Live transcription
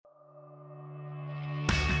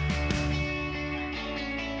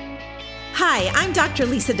Hi, I'm Dr.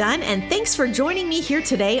 Lisa Dunn, and thanks for joining me here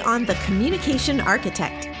today on The Communication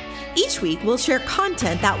Architect. Each week, we'll share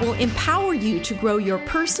content that will empower you to grow your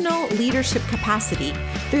personal leadership capacity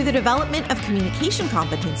through the development of communication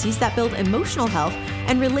competencies that build emotional health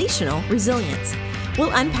and relational resilience.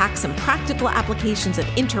 We'll unpack some practical applications of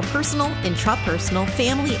interpersonal, intrapersonal,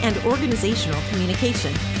 family, and organizational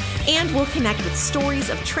communication. And we'll connect with stories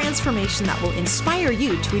of transformation that will inspire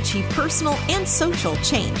you to achieve personal and social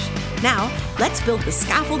change. Now, let's build the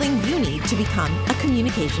scaffolding you need to become a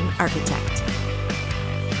communication architect.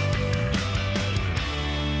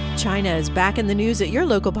 China is back in the news at your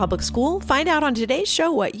local public school. Find out on today's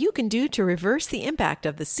show what you can do to reverse the impact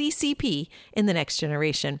of the CCP in the next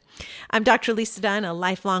generation. I'm Dr. Lisa Dunn, a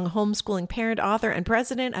lifelong homeschooling parent, author, and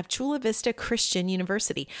president of Chula Vista Christian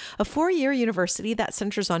University, a 4-year university that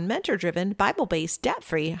centers on mentor-driven, Bible-based,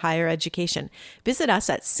 debt-free higher education. Visit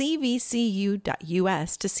us at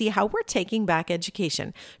cvcu.us to see how we're taking back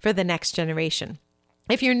education for the next generation.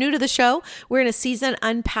 If you're new to the show, we're in a season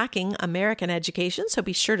unpacking American education, so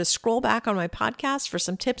be sure to scroll back on my podcast for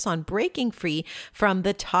some tips on breaking free from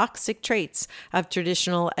the toxic traits of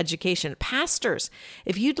traditional education. Pastors,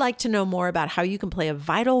 if you'd like to know more about how you can play a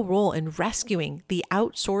vital role in rescuing the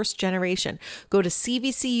outsourced generation, go to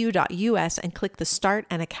cvcu.us and click the Start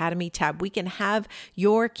an Academy tab. We can have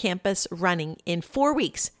your campus running in 4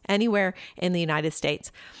 weeks anywhere in the United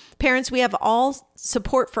States. Parents, we have all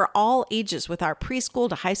support for all ages with our preschool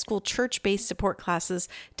to high school church-based support classes,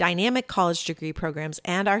 dynamic college degree programs,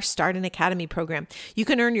 and our Start an Academy program. You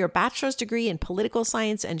can earn your bachelor's degree in political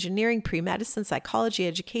science, engineering, pre-medicine, psychology,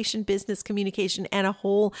 education, business communication, and a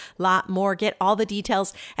whole lot more. Get all the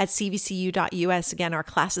details at cvcu.us. Again, our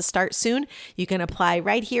classes start soon. You can apply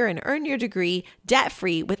right here and earn your degree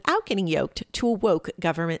debt-free without getting yoked to a woke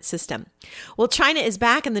government system. Well, China is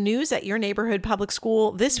back in the news at your neighborhood public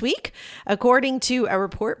school this week. According to a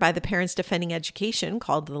report by the Parents Defending Education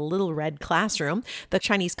called the Little Red Classroom, the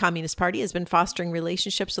Chinese Communist Party has been fostering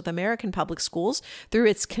relationships with American public schools through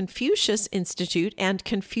its Confucius Institute and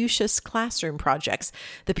Confucius Classroom projects.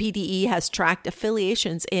 The PDE has tracked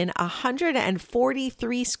affiliations in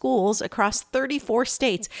 143 schools across 34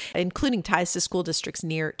 states, including ties to school districts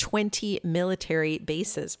near 20 military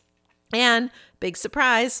bases. And big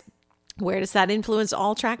surprise, where does that influence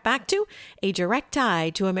all track back to? A direct tie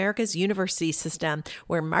to America's university system,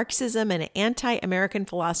 where Marxism and anti-American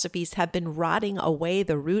philosophies have been rotting away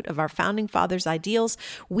the root of our founding fathers' ideals,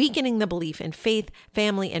 weakening the belief in faith,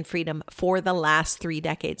 family, and freedom for the last 3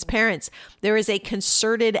 decades. Parents, there is a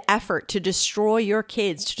concerted effort to destroy your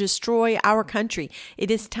kids, to destroy our country.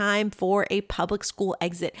 It is time for a public school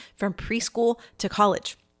exit from preschool to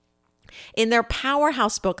college. In their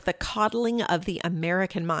powerhouse book, The Coddling of the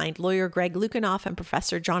American Mind, lawyer Greg Lukianoff and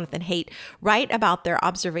Professor Jonathan Haidt write about their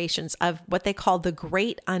observations of what they call the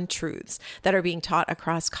great untruths that are being taught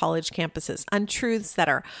across college campuses, untruths that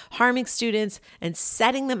are harming students and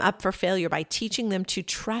setting them up for failure by teaching them to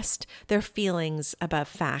trust their feelings above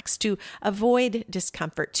facts, to avoid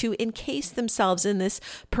discomfort, to encase themselves in this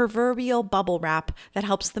proverbial bubble wrap that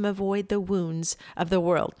helps them avoid the wounds of the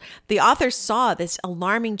world. The authors saw this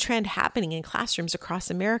alarming trend happening in classrooms across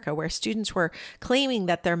America, where students were claiming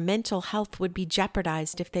that their mental health would be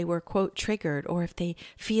jeopardized if they were, quote, triggered, or if they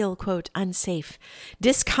feel, quote, unsafe.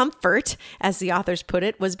 Discomfort, as the authors put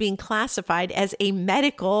it, was being classified as a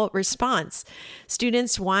medical response.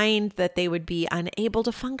 Students whined that they would be unable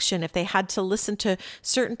to function if they had to listen to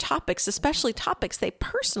certain topics, especially topics they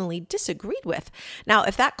personally disagreed with. Now,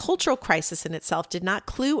 if that cultural crisis in itself did not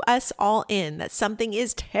clue us all in that something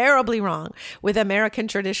is terribly wrong with American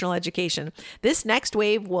traditional education, this next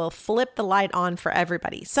wave will flip the light on for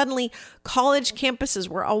everybody. Suddenly, college campuses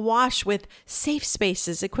were awash with safe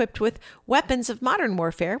spaces equipped with weapons of modern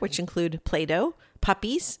warfare, which include Play-Doh,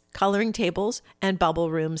 puppies, coloring tables, and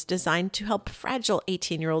bubble rooms designed to help fragile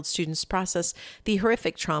 18-year-old students process the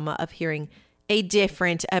horrific trauma of hearing a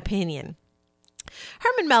different opinion.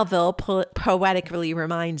 Herman Melville poetically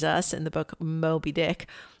reminds us in the book Moby Dick,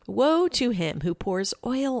 "Woe to him who pours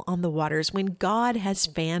oil on the waters when God has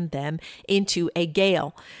fanned them into a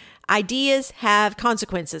gale." Ideas have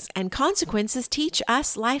consequences, and consequences teach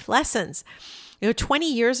us life lessons.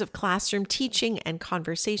 20 years of classroom teaching and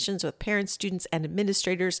conversations with parents, students, and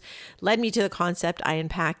administrators led me to the concept I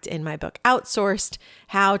unpacked in my book, Outsourced: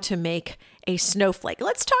 How to Make a Snowflake.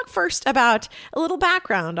 Let's talk first about a little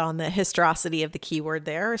background on the historicity of the keyword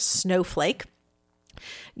there, snowflake.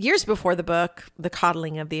 Years before the book, The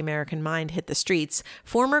Coddling of the American Mind, hit the streets,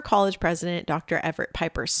 former college president Dr. Everett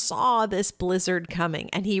Piper saw this blizzard coming,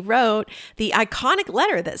 and he wrote the iconic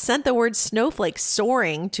letter that sent the word snowflake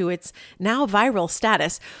soaring to its now viral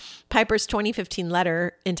status. Piper's 2015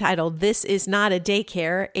 letter entitled, "This is not a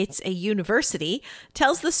daycare, it's a university,"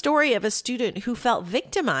 tells the story of a student who felt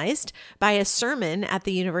victimized by a sermon at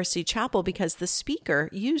the university chapel because the speaker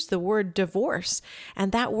used the word divorce,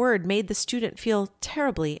 and that word made the student feel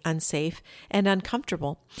terribly unsafe and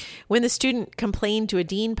uncomfortable. When the student complained to a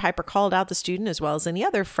dean, Piper called out the student as well as any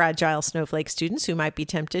other fragile snowflake students who might be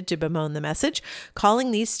tempted to bemoan the message,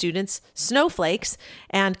 calling these students snowflakes,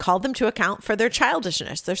 and called them to account for their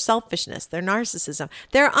childishness, their selfishness, their narcissism,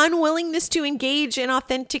 their unwillingness to engage in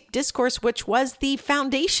authentic discourse, which was the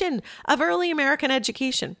foundation of early American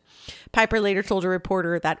education. Piper later told a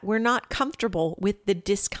reporter that we're not comfortable with the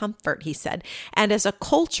discomfort, he said. And as a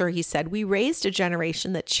culture, he said, we raised a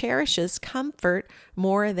generation that cherishes comfort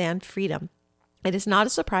more than freedom. It is not a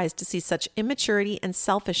surprise to see such immaturity and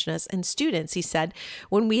selfishness in students, he said,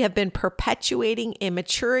 when we have been perpetuating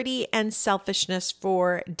immaturity and selfishness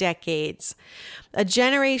for decades. A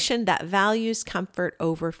generation that values comfort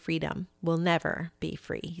over freedom will never be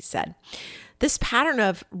free, he said. This pattern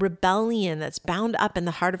of rebellion that's bound up in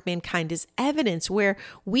the heart of mankind is evidence where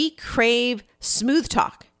we crave smooth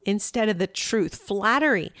talk instead of the truth,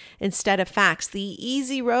 flattery instead of facts, the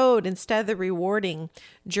easy road instead of the rewarding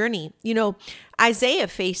journey. You know, Isaiah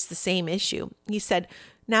faced the same issue. He said,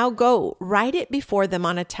 "Now go, write it before them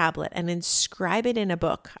on a tablet and inscribe it in a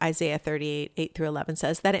book." Isaiah 38, 8-11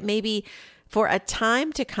 says, "That it may be for a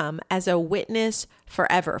time to come as a witness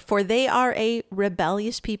forever. For they are a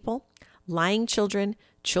rebellious people, lying children,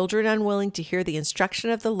 children unwilling to hear the instruction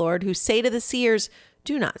of the Lord, who say to the seers,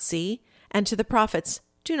 'Do not see,' and to the prophets,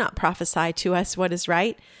 'Do not prophesy to us what is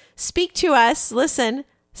right. Speak to us,' listen,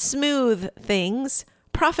 'smooth things,'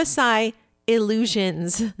 prophesy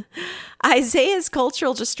illusions." Isaiah's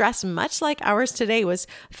cultural distress, much like ours today, was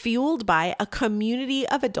fueled by a community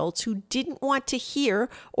of adults who didn't want to hear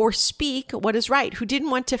or speak what is right, who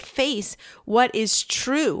didn't want to face what is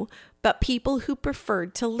true, but people who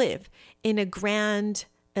preferred to live in a grand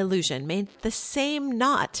illusion. May the same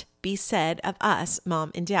not be said of us,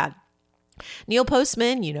 mom and dad. Neil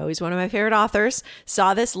Postman, you know, he's one of my favorite authors,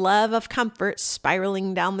 saw this love of comfort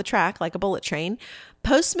spiraling down the track like a bullet train.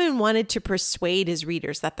 Postman wanted to persuade his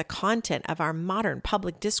readers that the content of our modern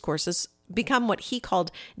public discourses become what he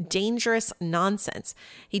called dangerous nonsense.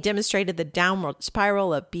 He demonstrated the downward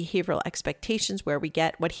spiral of behavioral expectations where we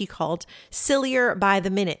get what he called sillier by the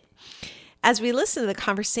minute. As we listen to the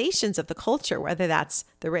conversations of the culture, whether that's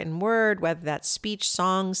the written word, whether that's speech,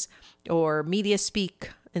 songs, or media speak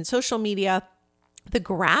in social media, the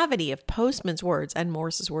gravity of Postman's words and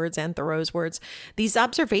Morse's words and Thoreau's words, these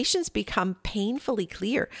observations become painfully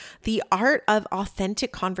clear. The art of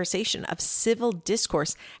authentic conversation, of civil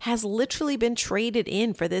discourse, has literally been traded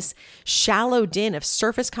in for this shallow din of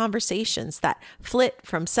surface conversations that flit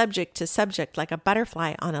from subject to subject like a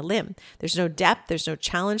butterfly on a limb. There's no depth, there's no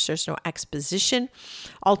challenge, there's no exposition.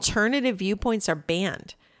 Alternative viewpoints are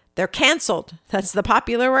banned. They're canceled. That's the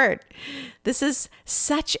popular word. This is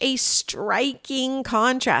such a striking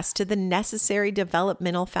contrast to the necessary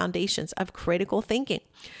developmental foundations of critical thinking.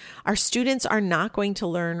 Our students are not going to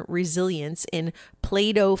learn resilience in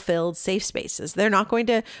Play-Doh-filled safe spaces. They're not going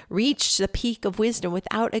to reach the peak of wisdom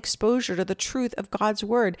without exposure to the truth of God's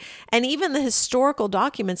word and even the historical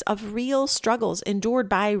documents of real struggles endured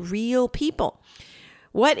by real people.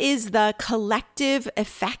 What is the collective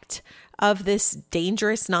effect of this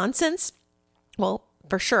dangerous nonsense? Well,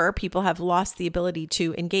 for sure, people have lost the ability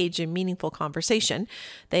to engage in meaningful conversation.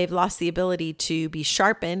 They've lost the ability to be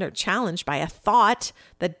sharpened or challenged by a thought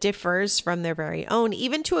that differs from their very own,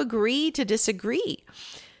 even to agree to disagree.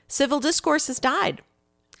 Civil discourse has died.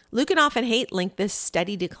 Luckenoff and Haidt link this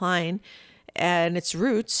steady decline and its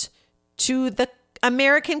roots to the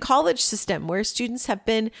American college system, where students have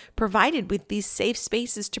been provided with these safe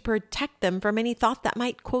spaces to protect them from any thought that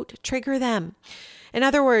might, quote, trigger them. In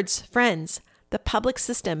other words, friends, the public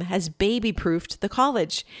system has baby-proofed the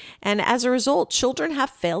college. And as a result, children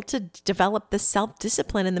have failed to develop the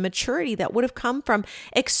self-discipline and the maturity that would have come from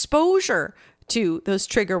exposure to those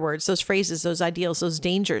trigger words, those phrases, those ideals, those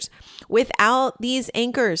dangers. Without these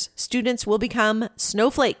anchors, students will become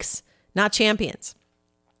snowflakes, not champions.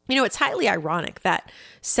 You know, it's highly ironic that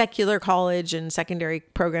secular college and secondary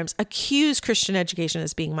programs accuse Christian education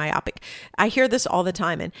as being myopic. I hear this all the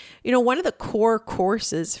time. And, you know, one of the core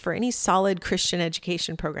courses for any solid Christian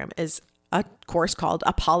education program is a course called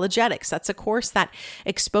apologetics. That's a course that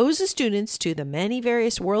exposes students to the many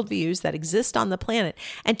various worldviews that exist on the planet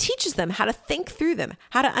and teaches them how to think through them,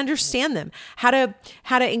 how to understand them, how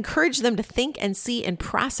to encourage them to think and see and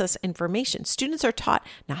process information. Students are taught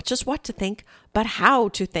not just what to think, but how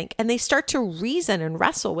to think. And they start to reason and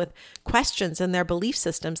wrestle with questions in their belief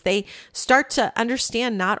systems. They start to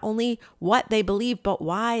understand not only what they believe, but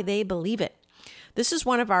why they believe it. This is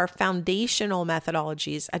one of our foundational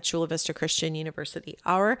methodologies at Chula Vista Christian University.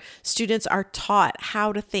 Our students are taught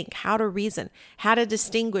how to think, how to reason, how to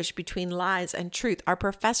distinguish between lies and truth. Our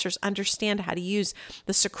professors understand how to use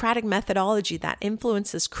the Socratic methodology that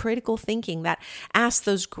influences critical thinking, that asks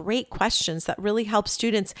those great questions that really help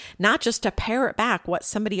students not just to parrot back what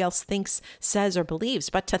somebody else thinks, says, or believes,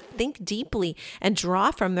 but to think deeply and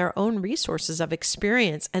draw from their own resources of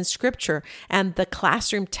experience and scripture and the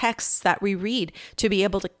classroom texts that we read to be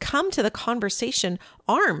able to come to the conversation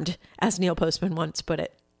armed, as Neil Postman once put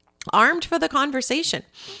it, armed for the conversation.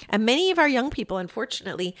 And many of our young people,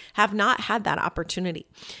 unfortunately, have not had that opportunity.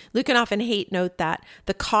 Luckenoff and Haight note that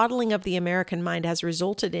the coddling of the American mind has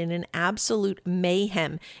resulted in an absolute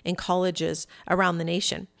mayhem in colleges around the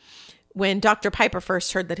nation. When Dr. Piper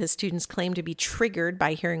first heard that his students claimed to be triggered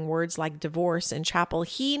by hearing words like divorce in chapel,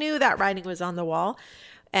 he knew that writing was on the wall.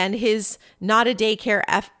 And his Not a Daycare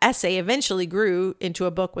essay eventually grew into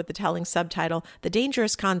a book with the telling subtitle, The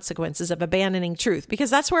Dangerous Consequences of Abandoning Truth, because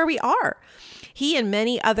that's where we are. He and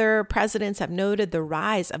many other presidents have noted the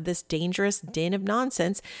rise of this dangerous din of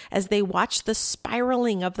nonsense as they watch the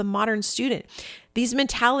spiraling of the modern student. These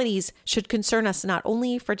mentalities should concern us not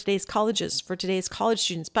only for today's colleges, for today's college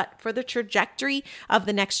students, but for the trajectory of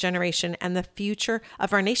the next generation and the future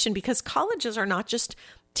of our nation, because colleges are not just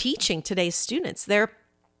teaching today's students, they're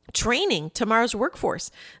training tomorrow's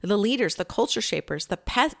workforce, the leaders, the culture shapers, the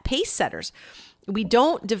pace setters. We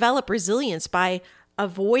don't develop resilience by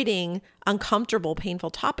avoiding uncomfortable, painful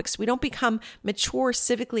topics. We don't become mature,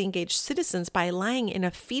 civically engaged citizens by lying in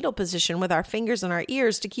a fetal position with our fingers in our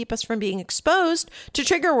ears to keep us from being exposed to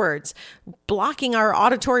trigger words, blocking our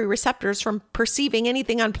auditory receptors from perceiving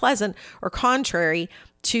anything unpleasant or contrary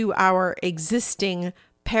to our existing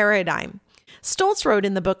paradigm. Stoltz wrote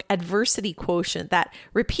in the book Adversity Quotient that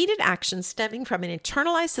repeated actions stemming from an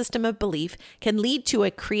internalized system of belief can lead to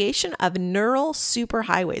a creation of neural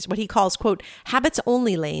superhighways, what he calls, quote,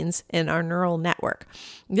 habits-only lanes in our neural network.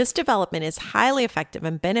 This development is highly effective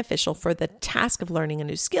and beneficial for the task of learning a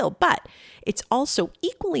new skill, but it's also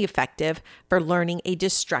equally effective for learning a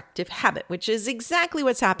destructive habit, which is exactly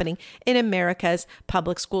what's happening in America's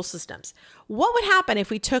public school systems. What would happen if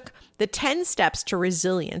we took the 10 steps to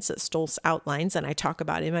resilience that Stoltz outlines, and I talk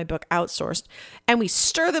about in my book, Outsourced, and we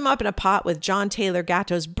stir them up in a pot with John Taylor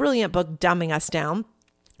Gatto's brilliant book, Dumbing Us Down,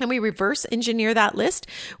 and we reverse engineer that list?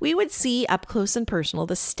 We would see up close and personal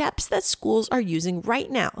the steps that schools are using right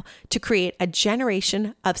now to create a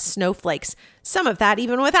generation of snowflakes, some of that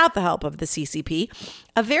even without the help of the CCP,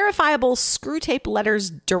 a verifiable screw tape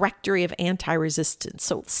letters directory of anti-resistance.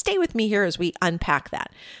 So stay with me here as we unpack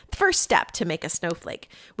that. The first step to make a snowflake,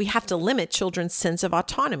 we have to limit children's sense of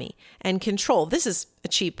autonomy and control. This is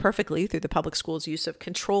achieved perfectly through the public school's use of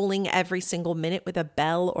controlling every single minute with a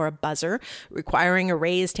bell or a buzzer, requiring a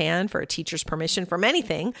raised hand for a teacher's permission from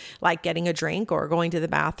anything like getting a drink or going to the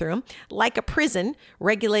bathroom, like a prison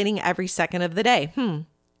regulating every second of the day.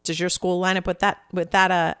 Does your school line up with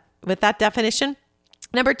that definition?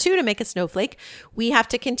 Number 2, to make a snowflake, we have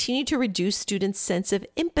to continue to reduce students' sense of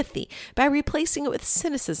empathy by replacing it with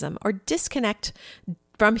cynicism or disconnect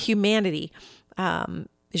from humanity.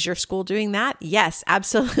 Is your school doing that? Yes,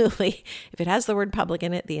 absolutely. If it has the word public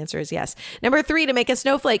in it, the answer is yes. Number 3, to make a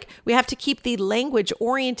snowflake, we have to keep the language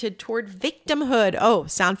oriented toward victimhood. Oh,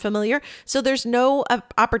 sound familiar? So there's no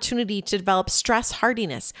opportunity to develop stress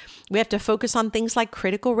hardiness. We have to focus on things like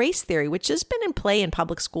critical race theory, which has been in play in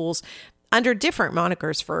public schools under different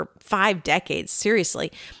monikers for 5 decades,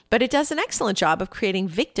 seriously. But it does an excellent job of creating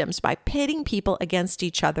victims by pitting people against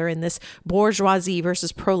each other in this bourgeoisie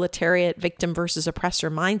versus proletariat, victim versus oppressor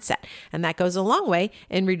mindset. And that goes a long way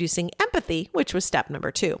in reducing empathy, which was step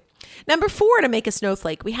number 2. Number 4, to make a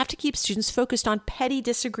snowflake, we have to keep students focused on petty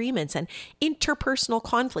disagreements and interpersonal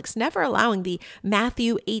conflicts, never allowing the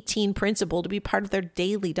Matthew 18 principle to be part of their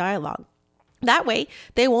daily dialogue. That way,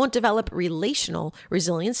 they won't develop relational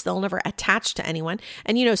resilience. They'll never attach to anyone.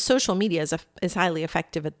 And, social media is highly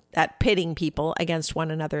effective at pitting people against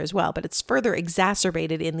one another as well, but it's further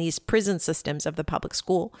exacerbated in these prison systems of the public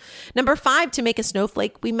school. Number 5, to make a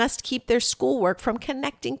snowflake, we must keep their schoolwork from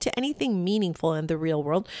connecting to anything meaningful in the real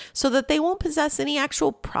world so that they won't possess any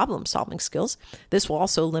actual problem-solving skills. This will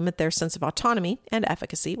also limit their sense of autonomy and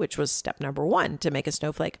efficacy, which was step number 1 to make a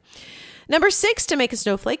snowflake. Number 6, to make a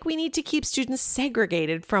snowflake, we need to keep students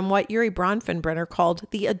segregated from what Yuri Bronfenbrenner called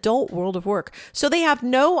the adult world of work, so they have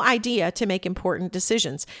no idea to make important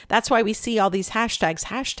decisions. That's why we see all these hashtags,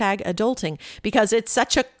 hashtag adulting, because it's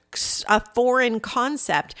such a foreign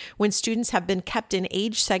concept when students have been kept in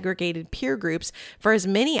age-segregated peer groups for as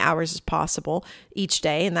many hours as possible each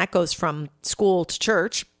day, and that goes from school to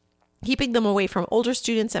church, keeping them away from older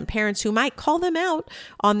students and parents who might call them out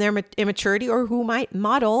on their immaturity or who might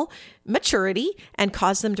model maturity and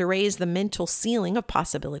cause them to raise the mental ceiling of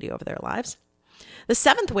possibility over their lives. The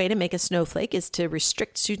 7th way to make a snowflake is to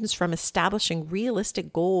restrict students from establishing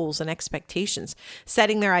realistic goals and expectations,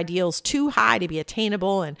 setting their ideals too high to be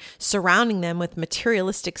attainable and surrounding them with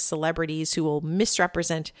materialistic celebrities who will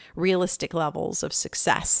misrepresent realistic levels of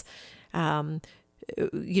success.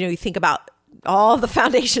 You think about all the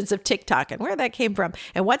foundations of TikTok and where that came from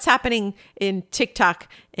and what's happening in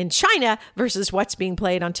TikTok in China versus what's being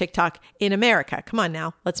played on TikTok in America. Come on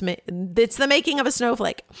now. It's the making of a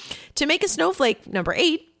snowflake. To make a snowflake, number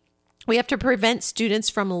 8, we have to prevent students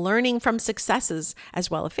from learning from successes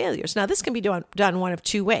as well as failures. Now, this can be done one of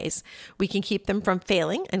 2 ways. We can keep them from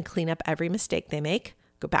failing and clean up every mistake they make.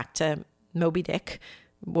 Go back to Moby Dick.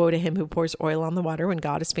 Woe to him who pours oil on the water when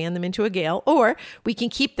God has fanned them into a gale. Or we can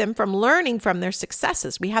keep them from learning from their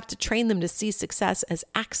successes. We have to train them to see success as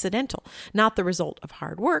accidental, not the result of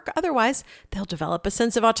hard work. Otherwise, they'll develop a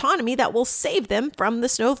sense of autonomy that will save them from the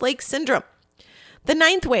snowflake syndrome. The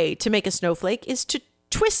 9th way to make a snowflake is to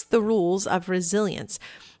twist the rules of resilience.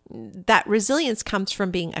 That resilience comes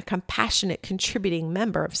from being a compassionate, contributing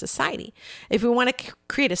member of society. If we want to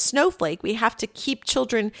create a snowflake, we have to keep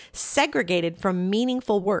children segregated from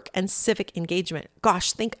meaningful work and civic engagement.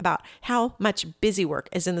 Gosh, think about how much busy work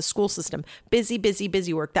is in the school system. Busy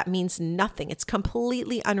work. That means nothing. It's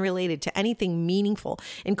completely unrelated to anything meaningful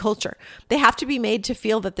in culture. They have to be made to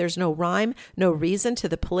feel that there's no rhyme, no reason to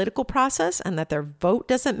the political process, and that their vote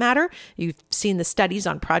doesn't matter. You've seen the studies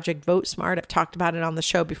on Project Vote Smart. I've talked about it on the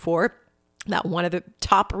show before. That one of the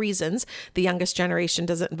top reasons the youngest generation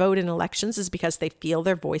doesn't vote in elections is because they feel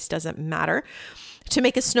their voice doesn't matter. To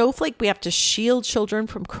make a snowflake, we have to shield children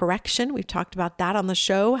from correction. We've talked about that on the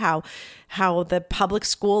show, how the public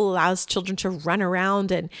school allows children to run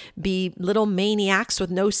around and be little maniacs with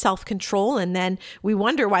no self-control. And then we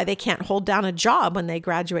wonder why they can't hold down a job when they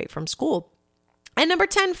graduate from school. And number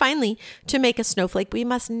 10, finally, to make a snowflake, we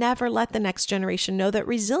must never let the next generation know that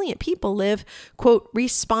resilient people live, quote,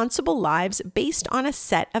 responsible lives based on a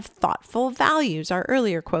set of thoughtful values. Our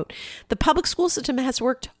earlier quote. The public school system has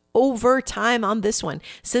worked overtime on this one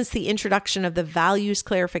since the introduction of the values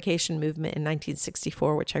clarification movement in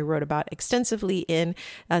 1964, which I wrote about extensively in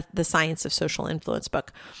the Science of Social Influence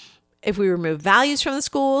book. If we remove values from the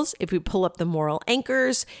schools, if we pull up the moral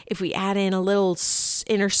anchors, if we add in a little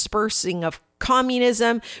interspersing of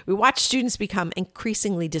communism, we watch students become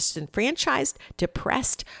increasingly disenfranchised,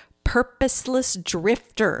 depressed, purposeless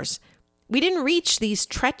drifters. We didn't reach these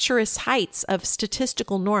treacherous heights of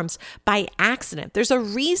statistical norms by accident. There's a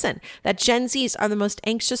reason that Gen Zs are the most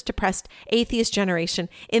anxious, depressed, atheist generation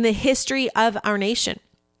in the history of our nation.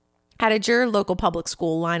 How did your local public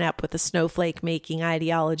school line up with the snowflake making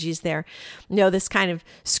ideologies there? This kind of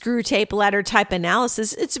screw tape letter type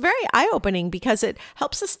analysis, it's very eye-opening because it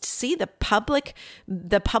helps us to see the public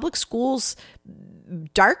schools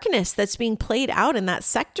darkness that's being played out in that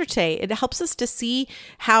sector today. It helps us to see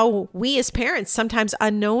how we as parents sometimes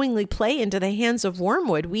unknowingly play into the hands of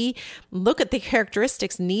wormwood. We look at the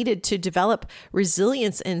characteristics needed to develop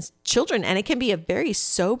resilience in children, and it can be a very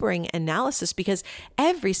sobering analysis because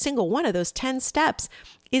every single one of those 10 steps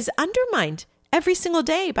is undermined every single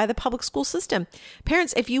day by the public school system.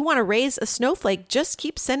 Parents, if you want to raise a snowflake, just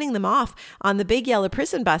keep sending them off on the big yellow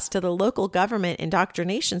prison bus to the local government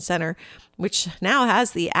indoctrination center, which now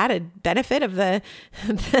has the added benefit of the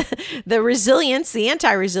resilience, the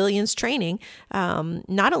anti-resilience training,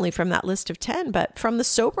 not only from that list of 10, but from the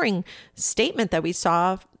sobering statement that we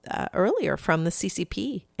saw earlier from the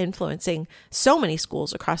CCP influencing so many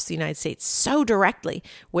schools across the United States so directly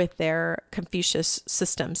with their Confucius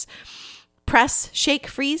systems. Press, shake,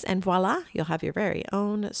 freeze, and voila, you'll have your very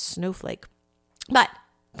own snowflake. But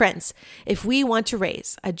Friends, if we want to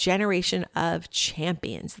raise a generation of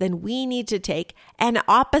champions, then we need to take an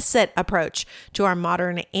opposite approach to our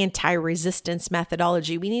modern anti-resistance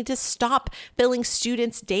methodology. We need to stop filling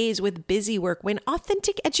students' days with busy work when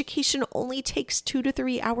authentic education only takes 2 to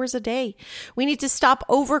 3 hours a day. We need to stop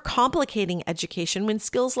overcomplicating education when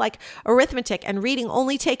skills like arithmetic and reading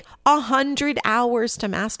only take 100 hours to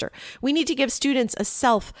master. We need to give students a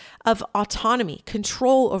self of autonomy,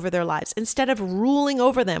 control over their lives, instead of ruling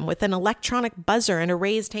over them with an electronic buzzer and a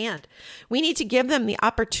raised hand. We need to give them the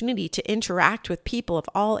opportunity to interact with people of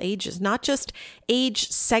all ages, not just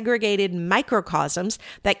age-segregated microcosms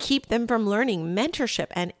that keep them from learning mentorship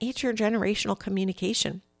and intergenerational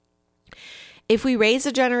communication. If we raise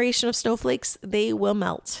a generation of snowflakes, they will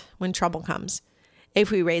melt when trouble comes. If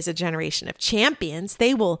we raise a generation of champions,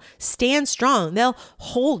 they will stand strong. They'll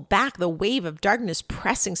hold back the wave of darkness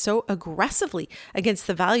pressing so aggressively against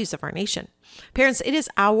the values of our nation. Parents, it is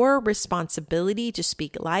our responsibility to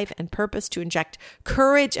speak life and purpose, to inject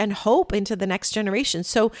courage and hope into the next generation.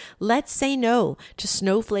 So let's say no to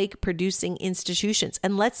snowflake-producing institutions,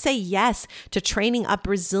 and let's say yes to training up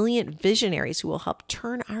resilient visionaries who will help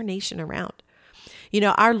turn our nation around. You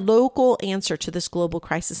know, our local answer to this global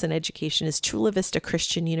crisis in education is Chula Vista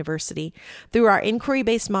Christian University. Through our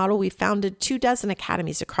inquiry-based model, we founded 24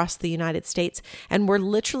 academies across the United States, and we're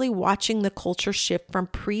literally watching the culture shift from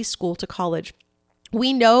preschool to college.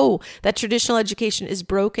 We know that traditional education is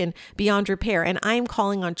broken beyond repair, and I'm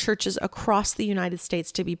calling on churches across the United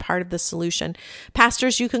States to be part of the solution.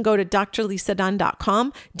 Pastors, you can go to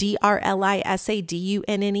drlisadunn.com,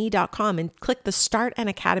 drlisadunne.com, and click the Start an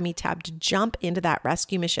Academy tab to jump into that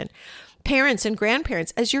rescue mission. Parents and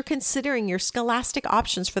grandparents, as you're considering your scholastic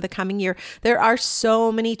options for the coming year, there are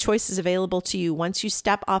so many choices available to you once you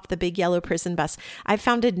step off the big yellow prison bus. I've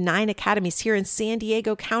founded 9 academies here in San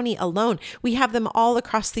Diego County alone. We have them all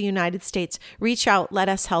across the United States. Reach out. Let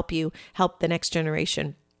us help you help the next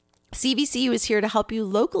generation. CVCU is here to help you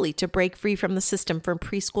locally to break free from the system from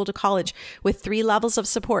preschool to college with 3 levels of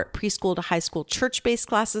support: preschool to high school church-based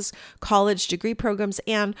classes, college degree programs,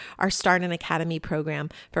 and our Start an Academy program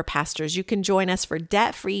for pastors. You can join us for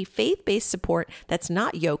debt-free, faith-based support that's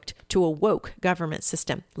not yoked to a woke government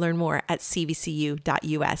system. Learn more at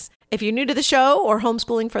cvcu.us. If you're new to the show or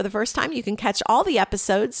homeschooling for the first time, you can catch all the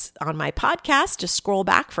episodes on my podcast. Just scroll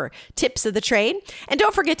back for tips of the trade. And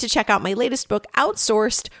don't forget to check out my latest book,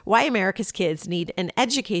 Outsourced: Why America's Kids Need an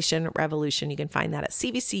Education Revolution. You can find that at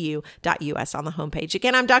cvcu.us on the homepage.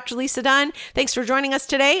 Again, I'm Dr. Lisa Dunn. Thanks for joining us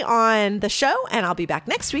today on the show, and I'll be back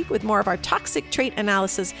next week with more of our toxic trait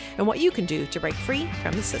analysis and what you can do to break free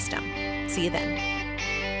from the system. See you then.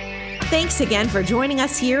 Thanks again for joining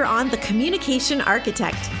us here on The Communication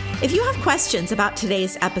Architect. If you have questions about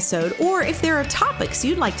today's episode, or if there are topics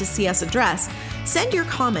you'd like to see us address, send your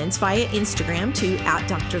comments via Instagram to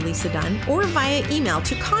 @DrLisaDunn or via email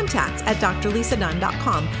to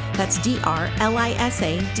contact@drlisadunn.com. That's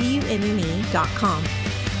DRLISADUNNE.com.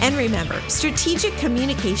 And remember, strategic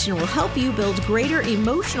communication will help you build greater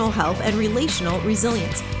emotional health and relational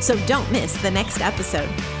resilience. So don't miss the next episode.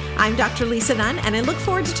 I'm Dr. Lisa Dunn, and I look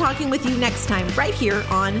forward to talking with you next time right here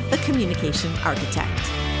on The Communication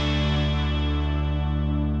Architect.